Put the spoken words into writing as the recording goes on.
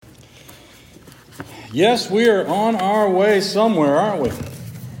Yes, we are on our way somewhere, aren't we?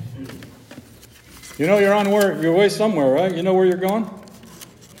 You know you're on your way somewhere, right? You know where you're going?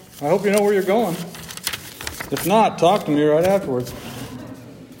 I hope you know where you're going. If not, talk to me right afterwards.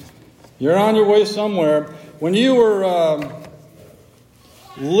 You're on your way somewhere. When you were a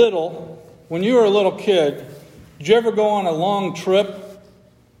little kid, did you ever go on a long trip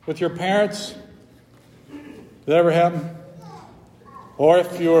with your parents? Did that ever happen? Or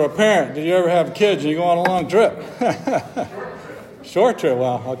if you were a parent, did you ever have kids and you go on a long trip? Short trip,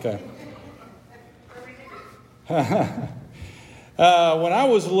 wow, okay. When I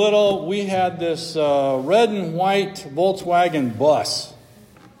was little, we had this red and white Volkswagen bus.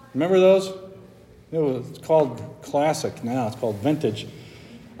 Remember those? It's called classic now. It's called vintage.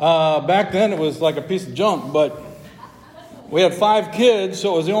 Back then, it was like a piece of junk, but we had 5 kids,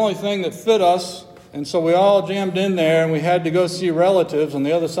 so it was the only thing that fit us. And so we all jammed in there, and we had to go see relatives on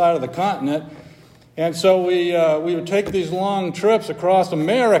the other side of the continent. And so we would take these long trips across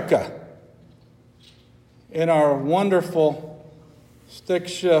America in our wonderful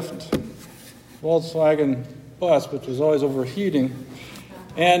stick-shift Volkswagen bus, which was always overheating.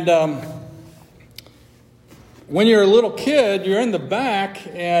 And when you're a little kid, you're in the back,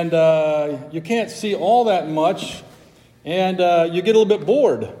 and you can't see all that much, and you get a little bit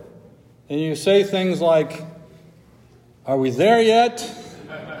bored. And you say things like, "Are we there yet?"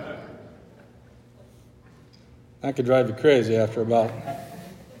 That could drive you crazy after about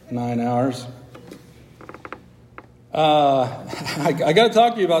 9 hours. I got to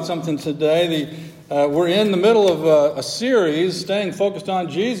talk to you about something today. We're in the middle of a series staying focused on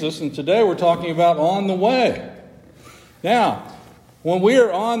Jesus, and today we're talking about on the way. Now, when we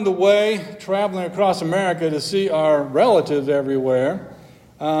are on the way traveling across America to see our relatives everywhere,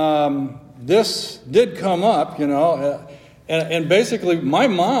 this did come up, and basically my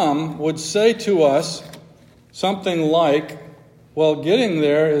mom would say to us something like, "Well, getting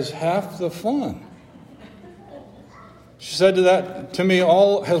there is half the fun." She said that to me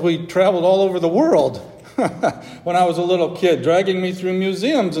as we traveled all over the world when I was a little kid, dragging me through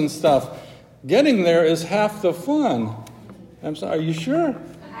museums and stuff. Getting there is half the fun. I'm sorry, are you sure?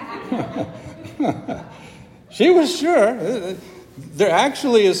 She was sure. There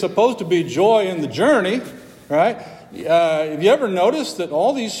actually is supposed to be joy in the journey, right? Have you ever noticed that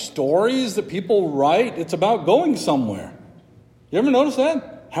all these stories that people write, it's about going somewhere? You ever notice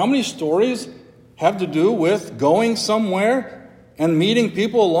that? How many stories have to do with going somewhere and meeting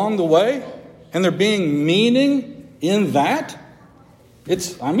people along the way? And there being meaning in that?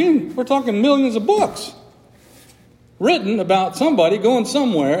 We're talking millions of books written about somebody going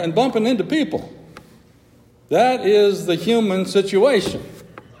somewhere and bumping into people. That is the human situation.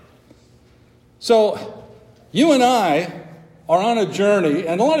 So, you and I are on a journey,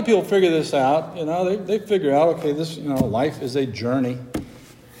 and a lot of people figure this out. They figure out, okay, this, life is a journey.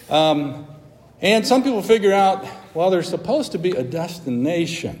 And some people figure out, well, there's supposed to be a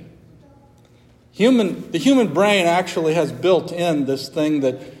destination. The human brain actually has built in this thing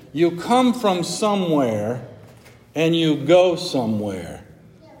that you come from somewhere and you go somewhere.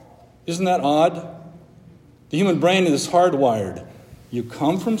 Isn't that odd? The human brain is hardwired. You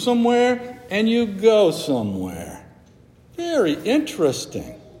come from somewhere and you go somewhere. Very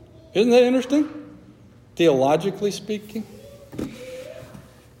interesting. Isn't that interesting? Theologically speaking.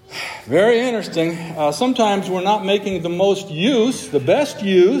 Very interesting. Sometimes we're not making the best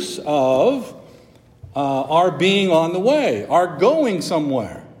use of our being on the way, our going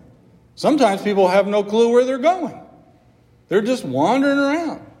somewhere. Sometimes people have no clue where they're going. They're just wandering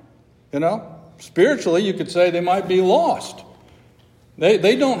around, Spiritually, you could say they might be lost.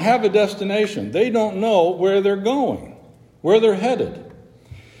 They don't have a destination. They don't know where they're going, where they're headed.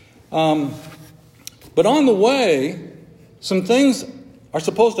 But on the way, some things are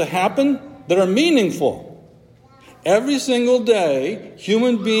supposed to happen that are meaningful. Every single day,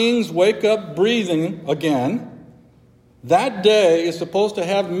 human beings wake up breathing again. That day is supposed to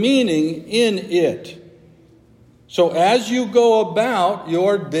have meaning in it. So as you go about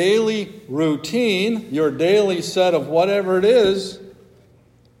your daily routine, your daily set of whatever it is,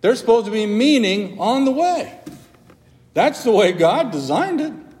 there's supposed to be meaning on the way. That's the way God designed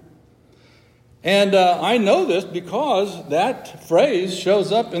it. And I know this because that phrase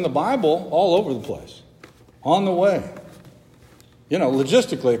shows up in the Bible all over the place. On the way.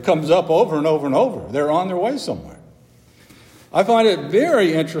 Logistically, it comes up over and over and over. They're on their way somewhere. I find it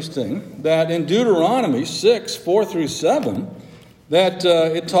very interesting that in Deuteronomy 6, 4 through 7, that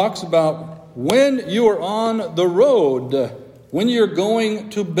it talks about when you are on the road, when you're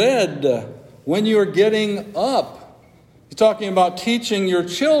going to bed, when you're getting up. He's talking about teaching your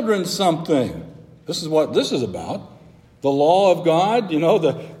children something. This is what this is about. The law of God,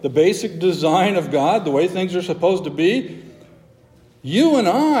 the basic design of God, the way things are supposed to be. You and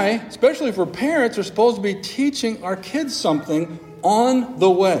I, especially for parents, are supposed to be teaching our kids something on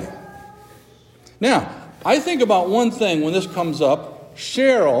the way. Now, I think about one thing when this comes up.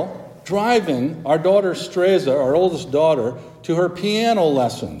 Cheryl driving our daughter Streza, our oldest daughter, to her piano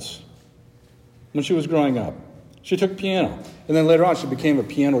lessons when she was growing up. She took piano. And then later on she became a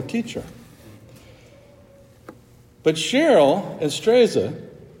piano teacher. But Cheryl and Streza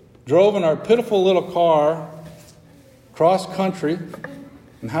drove in our pitiful little car cross country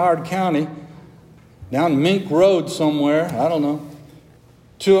in Howard County, down Mink Road somewhere, I don't know,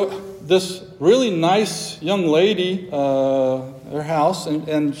 to this really nice young lady, her house,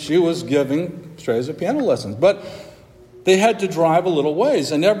 and she was giving Streza piano lessons. But they had to drive a little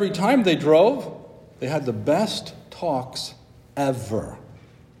ways, and every time they drove, they had the best talks ever.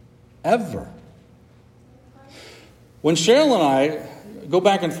 Ever. When Cheryl and I go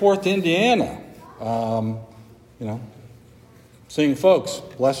back and forth to Indiana, seeing folks,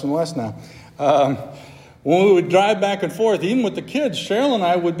 less and less now. When we would drive back and forth, even with the kids, Cheryl and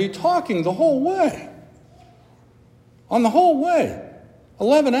I would be talking the whole way. On the whole way.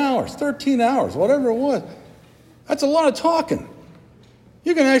 11 hours, 13 hours, whatever it was. That's a lot of talking.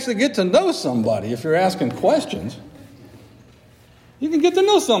 You can actually get to know somebody if you're asking questions. You can get to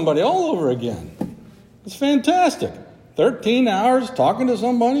know somebody all over again. It's fantastic. 13 hours talking to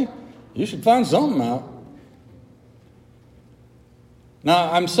somebody, you should find something out.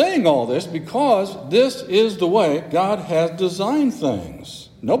 Now, I'm saying all this because this is the way God has designed things.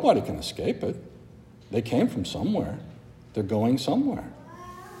 Nobody can escape it. They came from somewhere. They're going somewhere.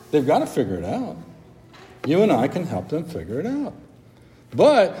 They've got to figure it out. You and I can help them figure it out.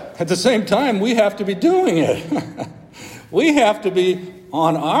 But at the same time, we have to be doing it. We have to be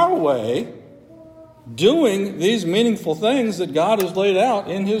on our way doing these meaningful things that God has laid out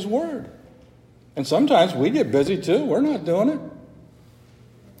in His Word. And sometimes we get busy too. We're not doing it.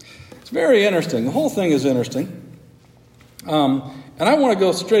 It's very interesting. The whole thing is interesting. And I want to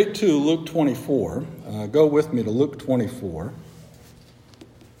go straight to Luke 24. Go with me to Luke 24.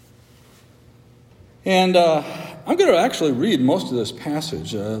 And I'm going to actually read most of this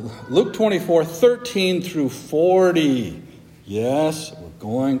passage. Luke 24, 13 through 40. Yes, we're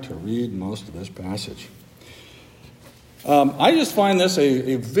going to read most of this passage. I just find this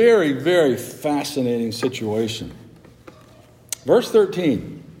a very, very fascinating situation. Verse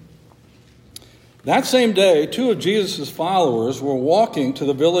 13. That same day, 2 of Jesus' followers were walking to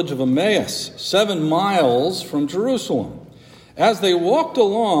the village of Emmaus, 7 miles from Jerusalem. As they walked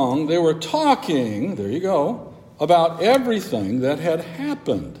along, they were talking, there you go, about everything that had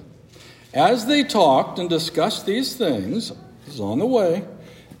happened. As they talked and discussed these things, this is on the way,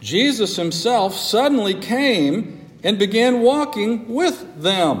 Jesus himself suddenly came and began walking with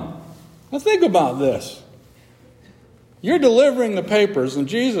them. Now think about this. You're delivering the papers and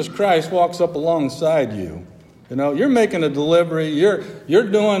Jesus Christ walks up alongside you. You're making a delivery, you're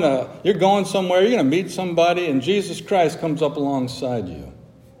going somewhere, you're going to meet somebody, and Jesus Christ comes up alongside you.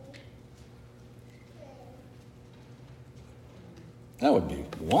 That would be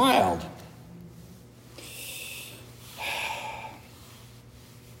wild.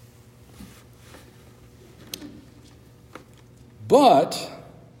 But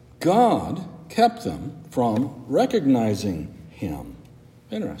God kept them from recognizing him.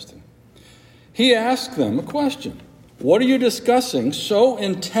 Interesting. He asked them a question. What are you discussing so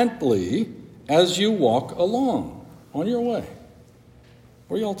intently as you walk along on your way?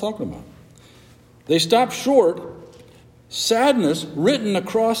 What are you all talking about? They stopped short, sadness written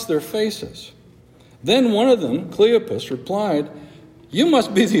across their faces. Then one of them, Cleopas, replied, "You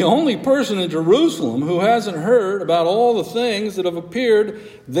must be the only person in Jerusalem who hasn't heard about all the things that have appeared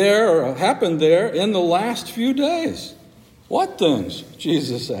there or happened there in the last few days." What things?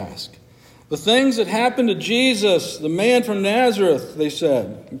 Jesus asked. The things that happened to Jesus, the man from Nazareth, they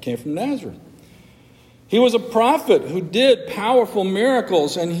said. He came from Nazareth. He was a prophet who did powerful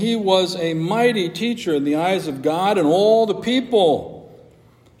miracles, and he was a mighty teacher in the eyes of God and all the people.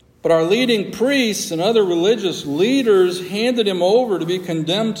 But our leading priests and other religious leaders handed him over to be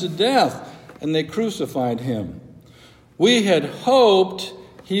condemned to death, and they crucified him. We had hoped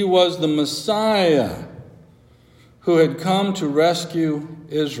he was the Messiah who had come to rescue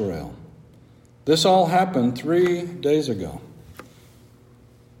Israel. This all happened 3 days ago.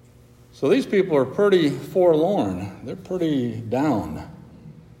 So these people are pretty forlorn. They're pretty down.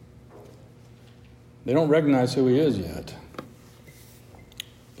 They don't recognize who he is yet.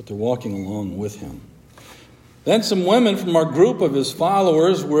 But they're walking along with him. Then some women from our group of his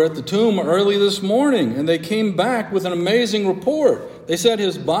followers were at the tomb early this morning, and they came back with an amazing report. They said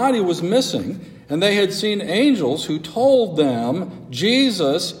his body was missing, and they had seen angels who told them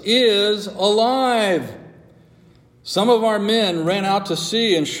Jesus is alive. Some of our men ran out to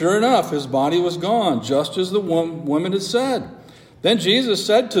see, and sure enough, his body was gone, just as the women had said. Then Jesus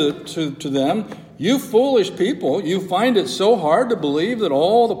said to them, "You foolish people, you find it so hard to believe that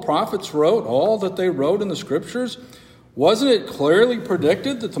all the prophets wrote, all that they wrote in the Scriptures? Wasn't it clearly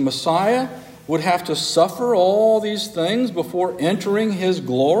predicted that the Messiah would have to suffer all these things before entering his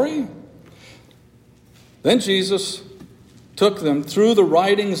glory?" Then Jesus took them through the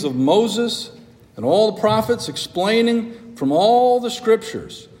writings of Moses and all the prophets, explaining from all the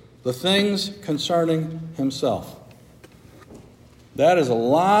Scriptures the things concerning himself. That is a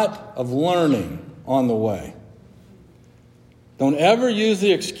lot of learning on the way. Don't ever use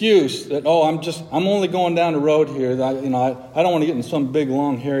the excuse that, I'm only going down the road here. I don't want to get in some big,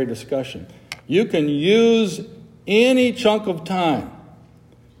 long, hairy discussion. You can use any chunk of time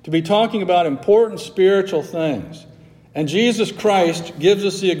to be talking about important spiritual things. And Jesus Christ gives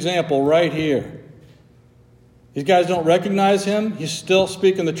us the example right here. These guys don't recognize him. He's still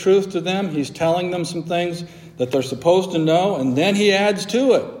speaking the truth to them. He's telling them some things that they're supposed to know, and then he adds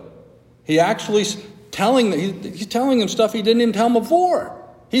to it. He actually he's telling them stuff he didn't even tell them before.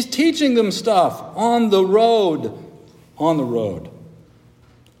 He's teaching them stuff on the road.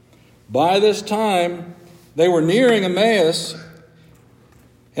 By this time, they were nearing Emmaus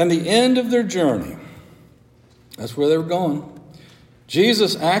and the end of their journey. That's where they were going.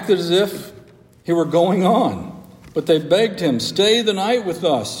 Jesus acted as if he were going on, but they begged him, "Stay the night with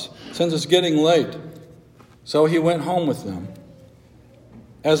us, since it's getting late." So he went home with them.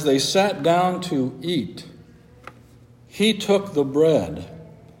 As they sat down to eat, he took the bread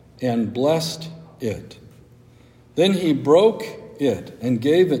and blessed it. Then he broke it and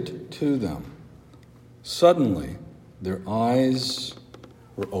gave it to them. Suddenly, their eyes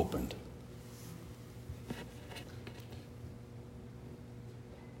were opened.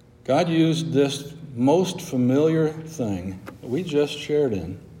 God used this most familiar thing that we just shared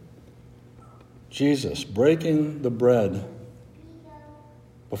in, Jesus breaking the bread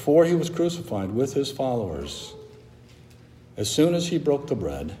before he was crucified with his followers. As soon as he broke the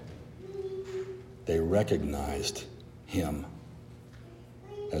bread, they recognized him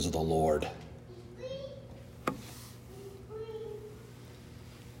as the Lord.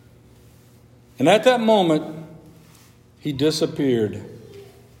 And at that moment, he disappeared.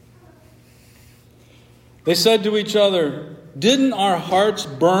 They said to each other, "Didn't our hearts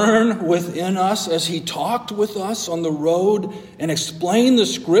burn within us as he talked with us on the road and explained the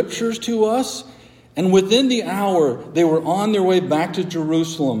Scriptures to us?" And within the hour, they were on their way back to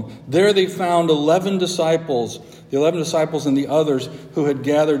Jerusalem. There they found 11 disciples, the 11 disciples and the others who had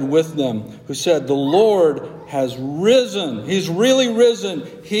gathered with them, who said, "The Lord has risen. He's really risen."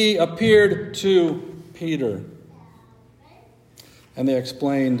 He appeared to Peter. And they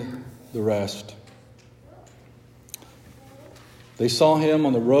explained the rest. They saw him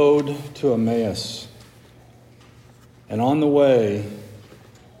on the road to Emmaus. And on the way,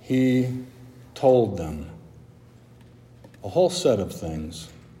 he told them a whole set of things.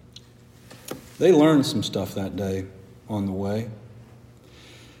 They learned some stuff that day on the way.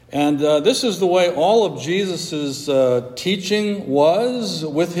 And this is the way all of Jesus' teaching was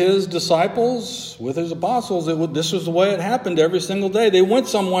with his disciples, with his apostles. This was the way it happened every single day. They went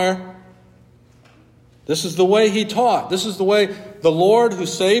somewhere. This is the way he taught. This is the way the Lord who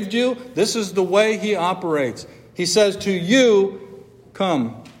saved you, this is the way he operates. He says to you,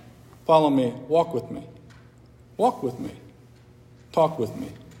 "Come, follow me, walk with me. Walk with me. Talk with me."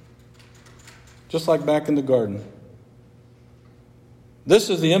 Just like back in the garden. This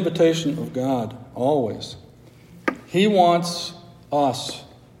is the invitation of God, always. He wants us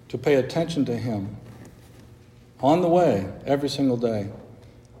to pay attention to him on the way, every single day.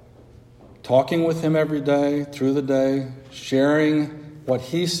 Talking with him every day, through the day, sharing what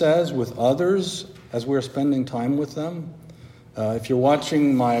he says with others as we're spending time with them. If you're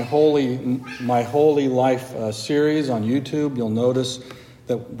watching my Holy Life series on YouTube, you'll notice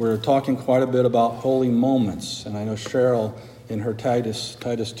that we're talking quite a bit about holy moments. And I know Cheryl, in her Titus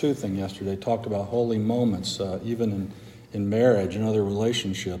 2 thing yesterday, talked about holy moments, even in marriage and other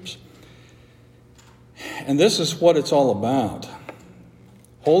relationships. And this is what it's all about.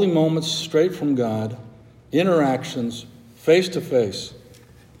 Holy moments straight from God, interactions, face to face.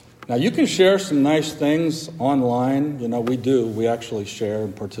 Now, you can share some nice things online. We do. We actually share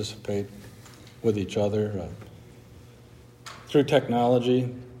and participate with each other through technology.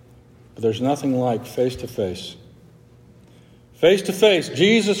 But there's nothing like face-to-face. Face-to-face,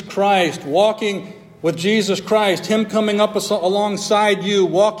 Jesus Christ, walking with Jesus Christ, Him coming up alongside you,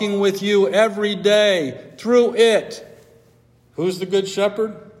 walking with you every day through it. Who's the Good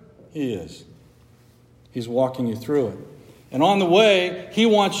Shepherd? He is. He's walking you through it. And on the way, He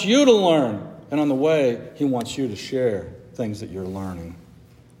wants you to learn. And on the way, He wants you to share things that you're learning.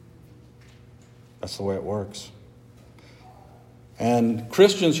 That's the way it works. And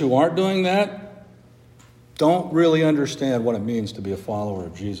Christians who aren't doing that don't really understand what it means to be a follower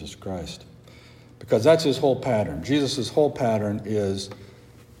of Jesus Christ. Because that's His whole pattern. Jesus' whole pattern is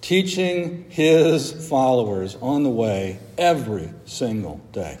teaching His followers on the way every single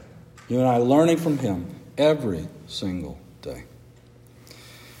day. You and I learning from Him every single day.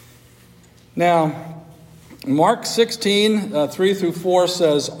 Now, Mark 16, 3 through 4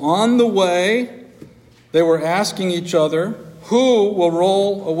 says, on the way they were asking each other, who will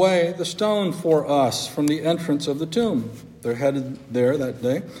roll away the stone for us from the entrance of the tomb? They're headed there that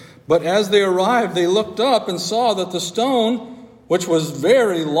day. But as they arrived, they looked up and saw that the stone, which was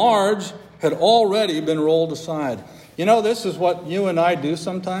very large, had already been rolled aside. You know, this is what you and I do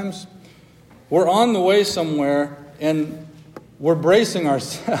sometimes. We're on the way somewhere and we're bracing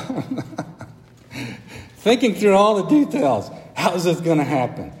ourselves, thinking through all the details. How's this going to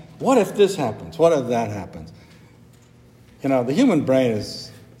happen? What if this happens? What if that happens? You know, the human brain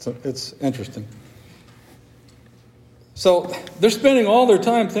it's interesting. So they're spending all their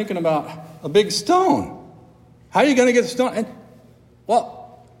time thinking about a big stone. How are you going to get the stone? And,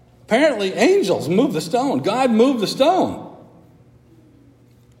 well, apparently angels moved the stone. God moved the stone.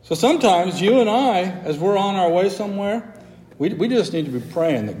 So sometimes you and I, as we're on our way somewhere, we just need to be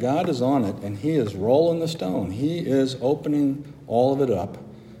praying that God is on it and He is rolling the stone. He is opening all of it up.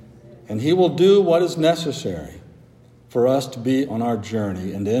 And He will do what is necessary for us to be on our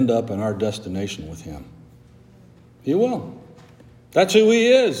journey and to end up in our destination with Him. He will. That's who He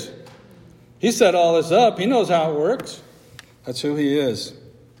is. He set all this up. He knows how it works. That's who He is.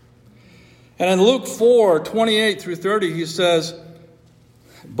 And in Luke 4, 28 through 30, He says,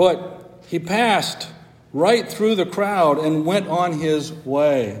 but He passed right through the crowd and went on His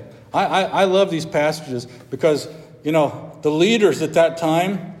way. I love these passages because, you know, the leaders at that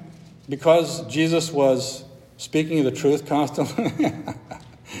time, because Jesus was speaking the truth constantly,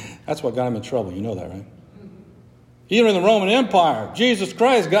 that's what got Him in trouble. You know that, right? Even in the Roman Empire, Jesus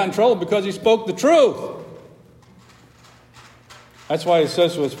Christ got in trouble because He spoke the truth. That's why He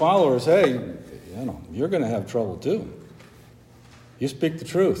says to His followers, hey, you know, you're going to have trouble too. You speak the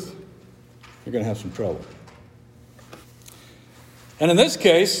truth, you're going to have some trouble. And in this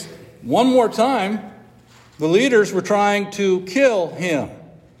case, one more time, the leaders were trying to kill Him.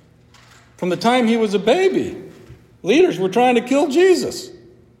 From the time He was a baby, leaders were trying to kill Jesus.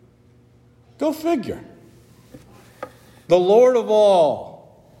 Go figure. The Lord of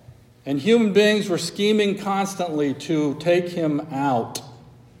all. And human beings were scheming constantly to take Him out.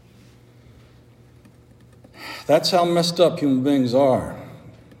 That's how messed up human beings are.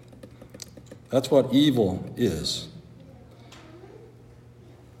 That's what evil is.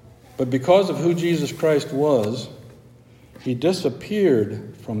 But because of who Jesus Christ was, He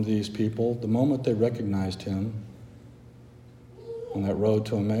disappeared from these people the moment they recognized Him on that road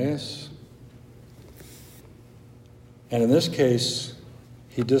to Emmaus. And in this case,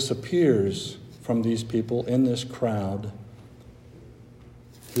 He disappears from these people in this crowd.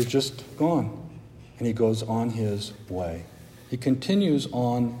 He's just gone. And He goes on His way. He continues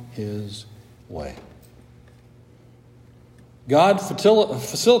on His way. God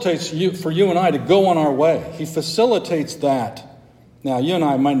facilitates for you and I to go on our way. He facilitates that. Now, you and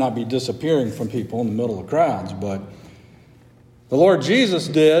I might not be disappearing from people in the middle of crowds, but the Lord Jesus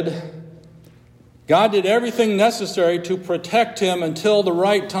did. God did everything necessary to protect Him until the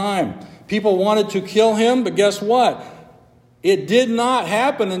right time. People wanted to kill Him, but guess what? It did not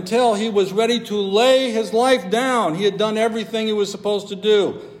happen until He was ready to lay His life down. He had done everything He was supposed to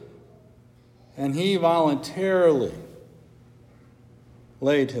do. And He voluntarily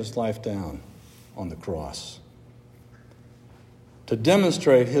laid His life down on the cross to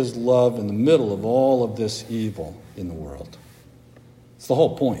demonstrate His love in the middle of all of this evil in the world. It's the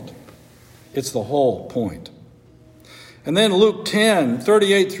whole point. It's the whole point. And then Luke 10,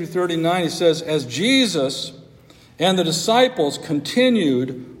 38 through 39, He says, as Jesus and the disciples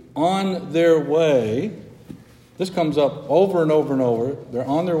continued on their way, this comes up over and over and over. They're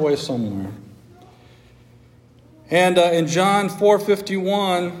on their way somewhere. And in John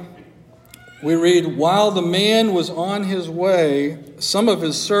 4:51, we read, while the man was on his way, some of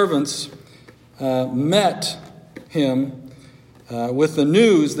his servants met him with the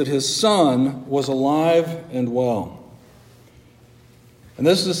news that his son was alive and well. And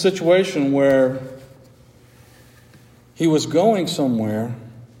this is a situation where he was going somewhere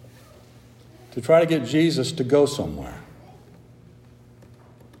to try to get Jesus to go somewhere.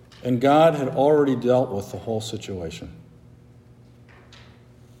 And God had already dealt with the whole situation.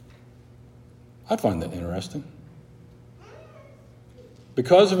 I find that interesting.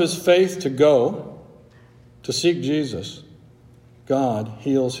 Because of his faith to go, to seek Jesus, God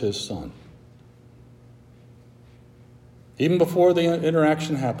heals his son. Even before the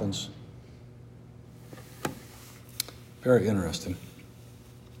interaction happens. Very interesting.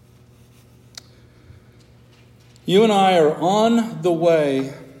 You and I are on the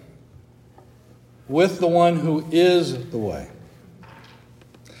way with the one who is the way.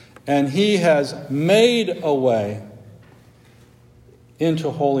 And he has made a way into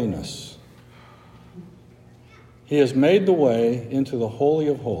holiness. He has made the way into the Holy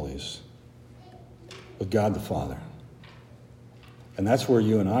of Holies with God the Father. And that's where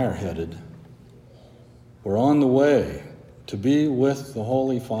you and I are headed. We're on the way to be with the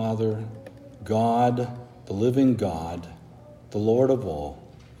Holy Father, God, the living God, the Lord of all,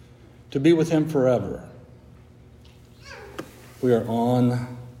 to be with him forever. We are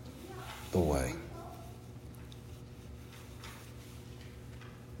on the way.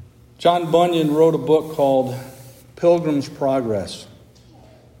 John Bunyan wrote a book called Pilgrim's Progress.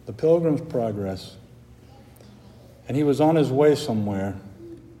 The Pilgrim's Progress. And he was on his way somewhere.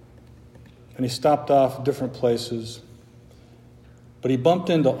 And he stopped off at different places. But he bumped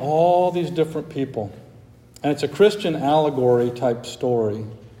into all these different people. And it's a Christian allegory type story.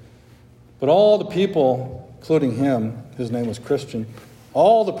 But all the people, including him, his name was Christian,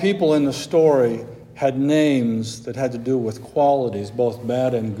 all the people in the story had names that had to do with qualities, both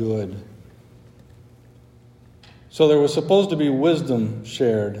bad and good. So there was supposed to be wisdom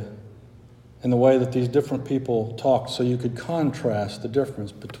shared in the way that these different people talked, so you could contrast the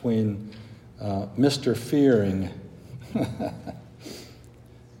difference between Mr. Fearing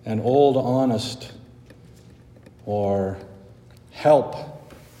and Old Honest or Help.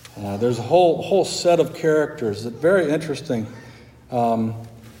 There's a whole set of characters that are very interesting.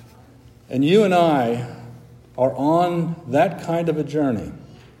 And you and I are on that kind of a journey.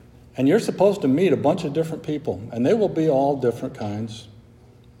 And you're supposed to meet a bunch of different people. And they will be all different kinds.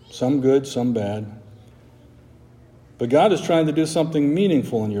 Some good, some bad. But God is trying to do something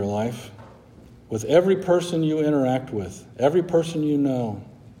meaningful in your life with every person you interact with, every person you know.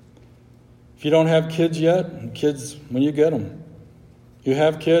 If you don't have kids yet, kids when you get them. You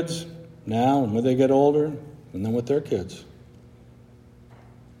have kids now and when they get older, and then with their kids.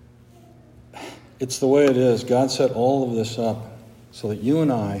 It's the way it is. God set all of this up so that you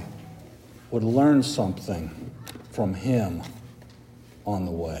and I would learn something from him on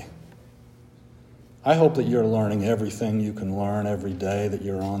the way. I hope that you're learning everything you can learn every day that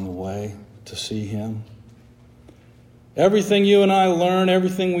you're on the way to see him. Everything you and I learn,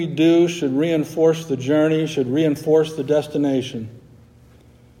 everything we do should reinforce the journey, should reinforce the destination.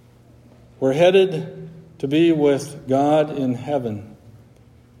 We're headed to be with God in heaven.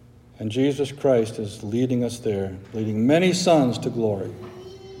 And Jesus Christ is leading us there, leading many sons to glory.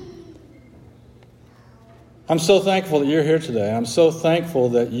 I'm so thankful that you're here today. I'm so thankful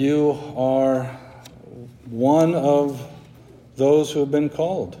that you are one of those who have been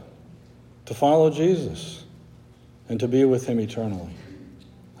called to follow Jesus and to be with him eternally.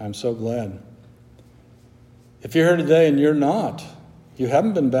 I'm so glad. If you're here today and you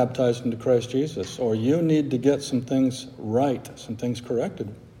haven't been baptized into Christ Jesus, or you need to get some things right, some things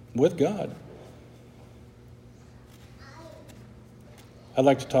corrected with God, I'd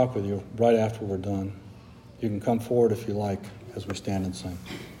like to talk with you right after we're done. You can come forward if you like as we stand and sing.